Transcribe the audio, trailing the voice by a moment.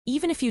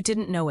Even if you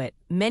didn't know it,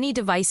 many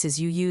devices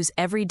you use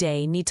every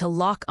day need to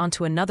lock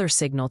onto another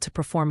signal to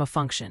perform a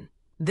function.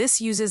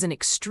 This uses an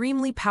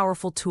extremely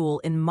powerful tool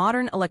in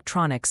modern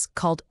electronics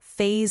called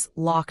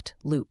phase-locked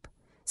loop.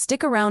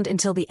 Stick around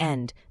until the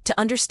end to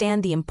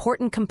understand the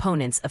important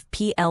components of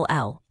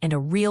PLL and a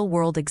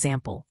real-world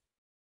example.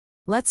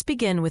 Let's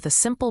begin with a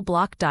simple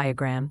block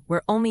diagram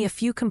where only a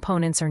few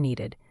components are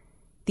needed.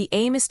 The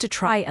aim is to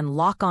try and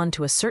lock on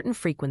to a certain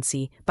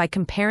frequency by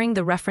comparing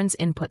the reference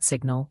input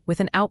signal with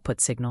an output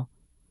signal.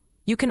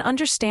 You can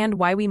understand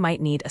why we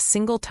might need a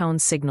single-tone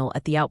signal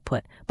at the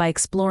output by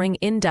exploring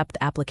in-depth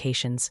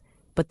applications,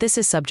 but this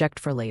is subject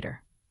for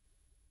later.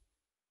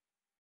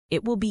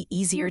 It will be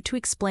easier to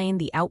explain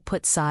the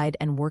output side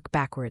and work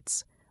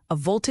backwards. A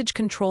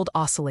voltage-controlled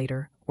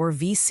oscillator, or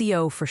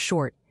VCO for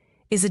short,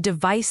 is a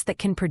device that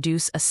can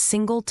produce a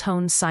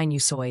single-tone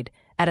sinusoid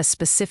at a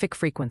specific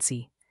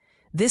frequency.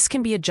 This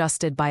can be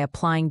adjusted by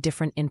applying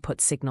different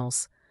input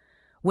signals.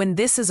 When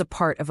this is a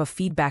part of a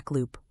feedback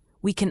loop,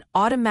 we can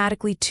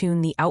automatically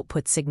tune the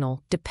output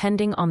signal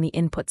depending on the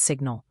input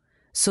signal,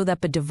 so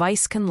that the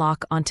device can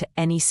lock onto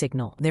any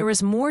signal. There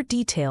is more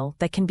detail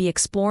that can be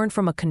explored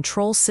from a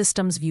control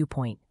systems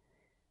viewpoint.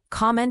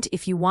 Comment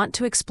if you want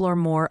to explore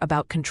more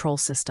about control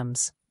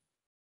systems.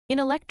 In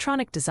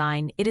electronic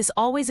design, it is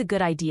always a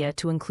good idea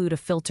to include a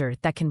filter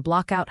that can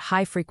block out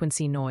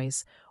high-frequency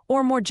noise,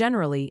 or more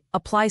generally,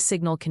 apply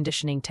signal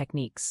conditioning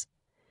techniques.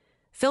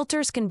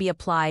 Filters can be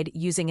applied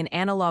using an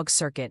analog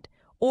circuit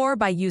or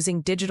by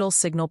using digital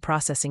signal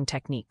processing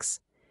techniques.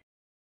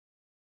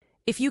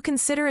 If you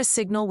consider a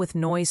signal with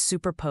noise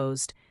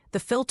superposed, the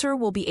filter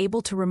will be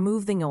able to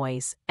remove the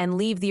noise and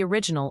leave the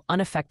original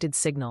unaffected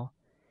signal.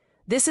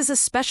 This is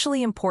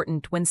especially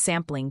important when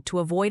sampling to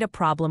avoid a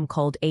problem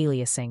called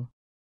aliasing.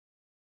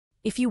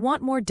 If you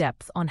want more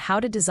depth on how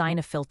to design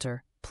a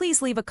filter,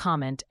 please leave a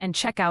comment and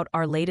check out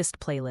our latest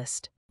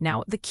playlist.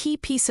 Now, the key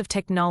piece of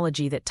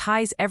technology that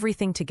ties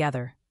everything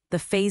together, the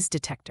phase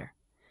detector.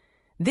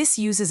 This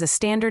uses a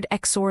standard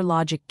XOR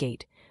logic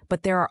gate,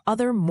 but there are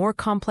other more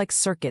complex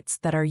circuits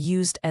that are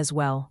used as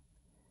well.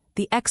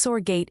 The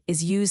XOR gate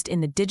is used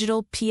in the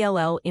digital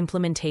PLL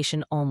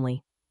implementation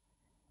only.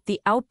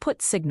 The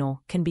output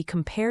signal can be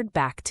compared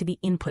back to the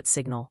input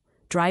signal,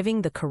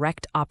 driving the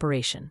correct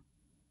operation.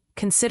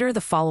 Consider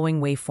the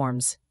following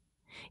waveforms.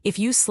 If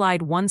you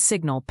slide one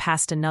signal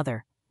past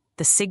another,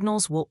 the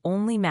signals will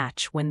only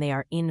match when they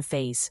are in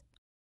phase.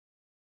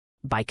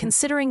 By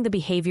considering the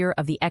behavior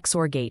of the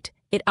XOR gate,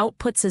 it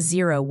outputs a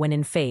 0 when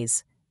in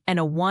phase, and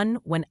a 1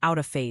 when out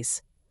of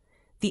phase.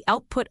 The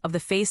output of the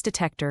phase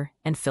detector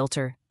and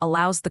filter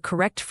allows the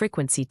correct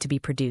frequency to be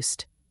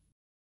produced.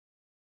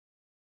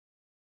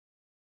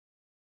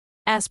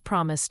 As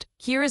promised,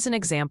 here is an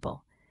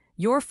example.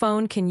 Your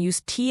phone can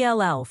use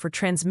PLL for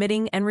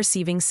transmitting and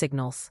receiving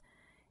signals.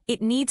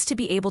 It needs to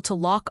be able to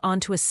lock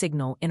onto a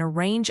signal in a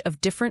range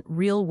of different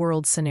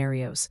real-world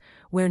scenarios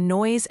where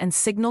noise and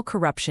signal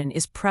corruption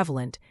is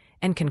prevalent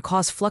and can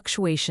cause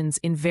fluctuations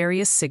in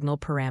various signal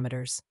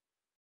parameters.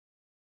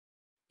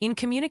 In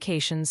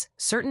communications,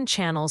 certain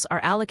channels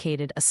are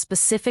allocated a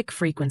specific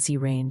frequency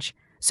range,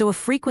 so a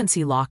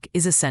frequency lock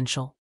is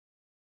essential.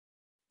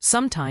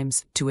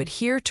 Sometimes, to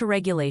adhere to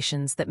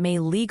regulations that may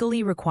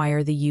legally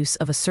require the use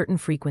of a certain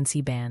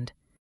frequency band.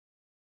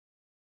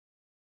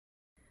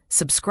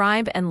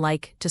 Subscribe and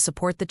like to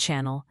support the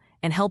channel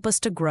and help us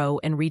to grow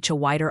and reach a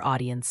wider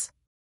audience.